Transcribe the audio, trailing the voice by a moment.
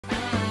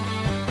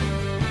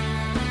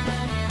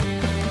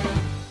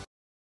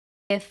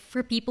If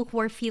for people who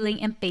are feeling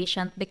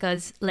impatient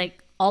because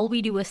like all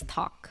we do is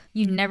talk,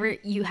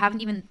 you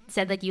haven't even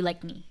said that you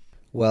like me.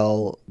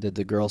 Well, did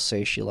the girl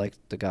say she liked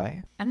the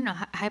guy? I don't know.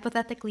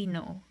 Hypothetically,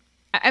 no.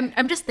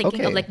 I'm just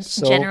thinking of Okay, like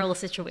so general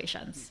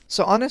situations.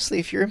 so honestly,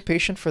 if you're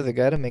impatient for the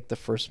guy to make the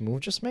first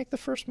move, just make the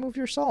first move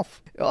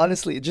yourself.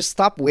 Honestly, just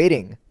stop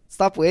waiting.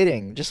 Stop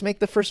waiting. Just make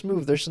the first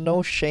move. There's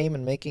no shame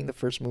in making the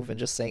first move and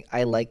just saying,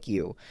 I like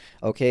you.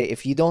 Okay?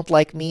 If you don't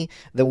like me,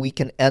 then we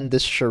can end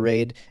this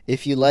charade.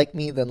 If you like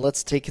me, then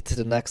let's take it to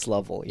the next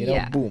level. You know,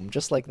 Yeah. boom,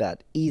 just like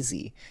that.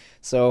 Easy.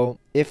 So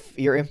if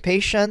you're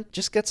impatient,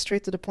 just get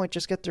straight to the point.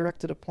 Just get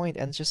direct to the point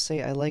and just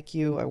say, I like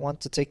you. I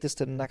want to take this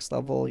to the next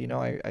level. You know,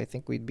 I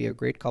think we'd be a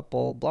great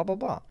couple, blah, blah,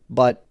 blah.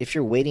 But if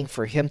you're waiting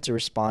for him to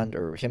respond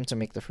or him to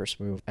make the first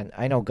move, and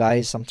I know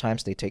guys,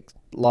 sometimes they take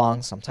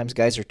long, sometimes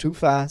guys are too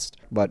fast,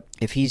 but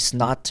if he's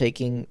not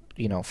taking,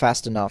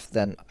 fast enough,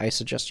 then I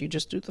suggest you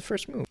just do the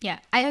first move. Yeah,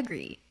 I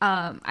agree.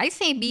 I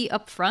say be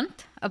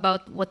upfront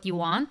about what you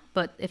want,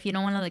 but if you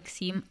don't want to like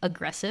seem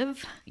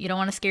aggressive, you don't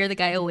want to scare the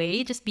guy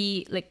away, just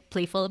be like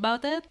playful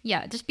about it.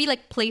 Yeah, just be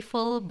like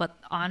playful but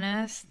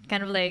honest,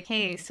 kind of like,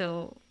 hey,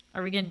 so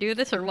are we gonna do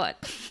this or what?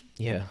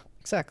 Yeah,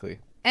 exactly.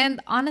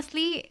 And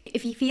honestly,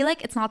 if you feel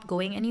like it's not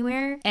going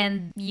anywhere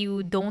and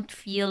you don't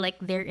feel like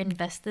they're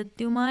invested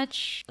too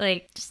much,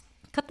 like just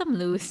cut them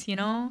loose, you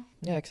know?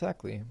 Yeah,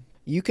 exactly.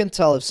 You can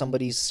tell if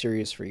somebody's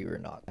serious for you or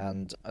not.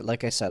 And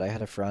like I said, I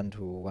had a friend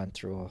who went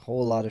through a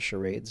whole lot of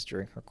charades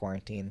during her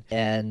quarantine.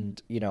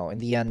 And, in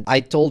the end, I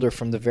told her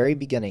from the very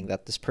beginning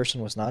that this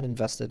person was not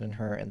invested in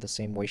her in the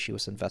same way she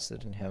was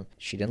invested in him.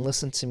 She didn't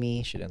listen to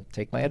me. She didn't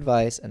take my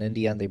advice. And in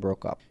the end, they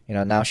broke up.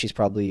 Now she's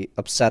probably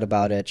upset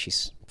about it.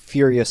 She's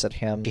furious at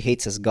him. She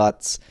hates his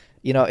guts.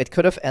 It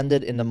could have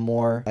ended in a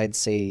more, I'd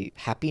say,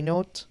 happy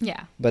note.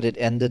 Yeah. But it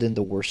ended in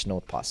the worst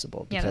note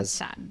possible. Yeah, that's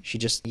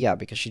Because sad.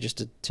 because she just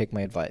didn't take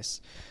my advice.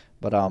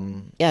 But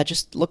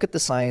just look at the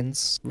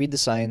signs, read the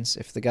signs.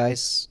 If the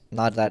guy's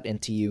not that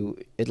into you,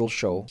 it'll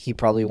show. He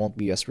probably won't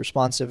be as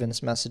responsive in his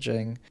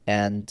messaging,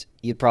 and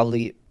you'd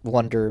probably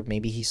wonder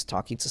maybe he's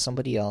talking to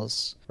somebody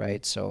else,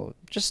 right? So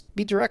just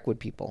be direct with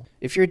people.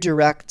 If you're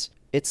direct,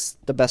 it's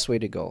the best way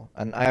to go.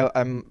 And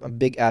I'm a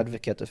big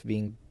advocate of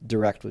being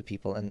direct with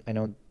people. And I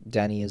know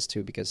Dani is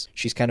too, because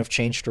she's kind of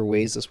changed her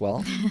ways as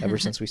well ever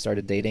since we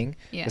started dating.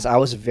 Yeah. Because I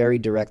was very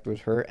direct with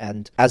her.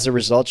 And as a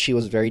result, she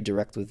was very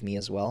direct with me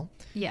as well.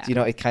 Yeah.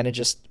 It kind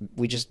of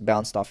we just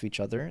bounced off each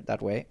other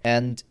that way.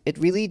 And it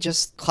really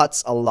just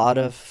cuts a lot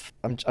of,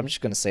 I'm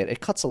just going to say it, it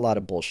cuts a lot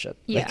of bullshit.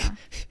 Yeah.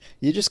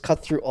 You just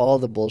cut through all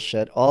the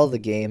bullshit, all the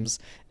games,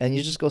 and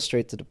you just go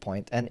straight to the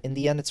point. And in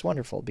the end, it's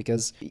wonderful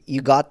because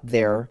you got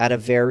there at a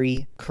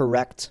very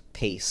correct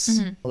pace.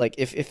 Mm-hmm. Like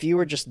if you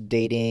were just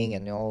dating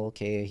and,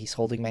 okay, he's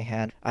holding my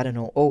hand. I don't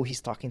know. Oh,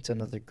 he's talking to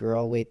another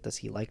girl. Wait, does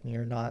he like me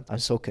or not? I'm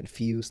so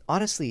confused.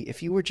 Honestly,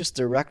 if you were just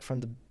direct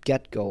from the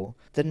get-go,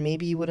 then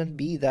maybe you wouldn't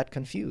be that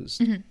confused.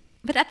 Mm-hmm.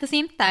 But at the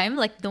same time,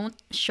 like,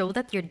 don't show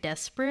that you're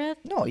desperate.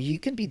 No, you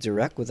can be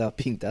direct without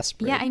being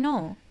desperate. Yeah, I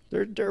know.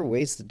 There are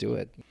ways to do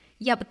it.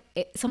 Yeah, but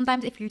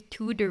sometimes if you're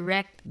too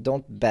direct,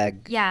 don't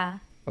beg. yeah.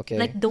 Okay.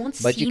 Like, don't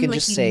but seem you can like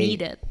just you say,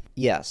 need it.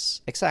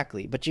 Yes,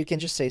 exactly. But you can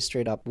just say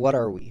straight up, what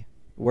are we?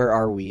 Where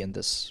are we in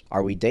this?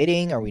 Are we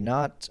dating? Are we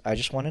not? I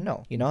just want to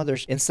know.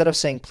 There's, instead of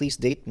saying, please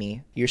date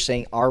me, you're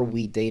saying, are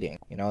we dating?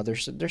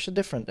 There's a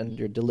difference in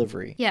your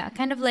delivery. Yeah,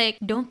 kind of like,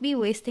 don't be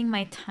wasting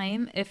my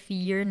time if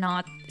you're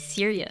not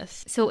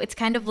serious. So it's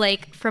kind of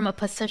like from a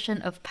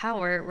position of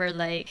power where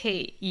like,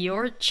 hey,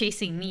 you're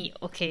chasing me,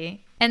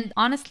 okay? And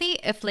honestly,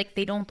 if like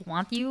they don't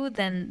want you,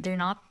 then they're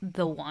not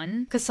the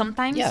one. Because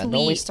sometimes don't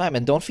waste time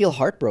and don't feel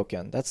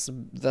heartbroken. That's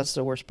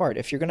the worst part.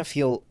 If you're gonna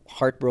feel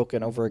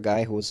heartbroken over a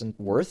guy who isn't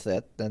worth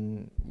it,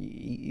 then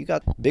you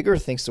got bigger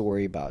things to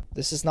worry about.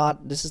 This is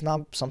not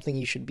something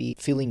you should be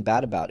feeling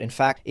bad about. In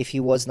fact, if he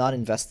was not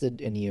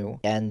invested in you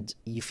and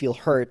you feel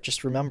hurt,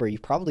 just remember you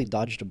probably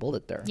dodged a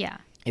bullet there. Yeah.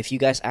 If you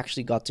guys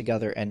actually got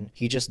together and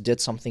he just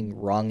did something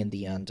wrong in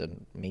the end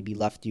and maybe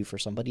left you for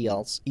somebody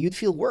else, you'd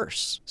feel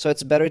worse. So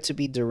it's better to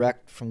be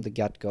direct from the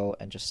get-go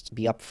and just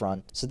be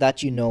upfront so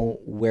that you know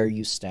where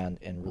you stand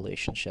in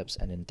relationships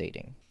and in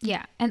dating.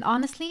 Yeah. And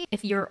honestly,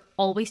 if you're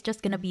always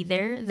just gonna be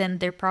there, then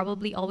they're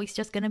probably always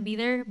just gonna be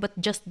there, but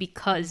just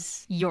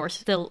because you're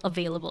still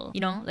available,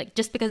 like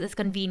just because it's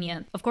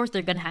convenient, of course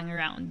they're gonna hang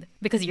around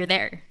because you're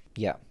there.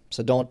 Yeah.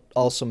 So don't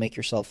also make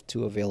yourself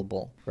too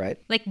available, right?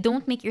 Like,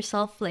 don't make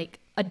yourself like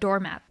a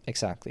doormat.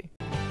 Exactly.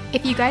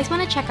 If you guys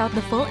want to check out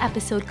the full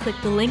episode, click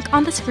the link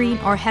on the screen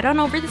or head on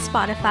over to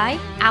Spotify,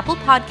 Apple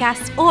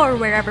Podcasts, or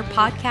wherever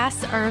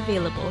podcasts are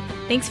available.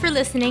 Thanks for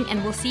listening,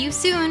 and we'll see you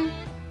soon.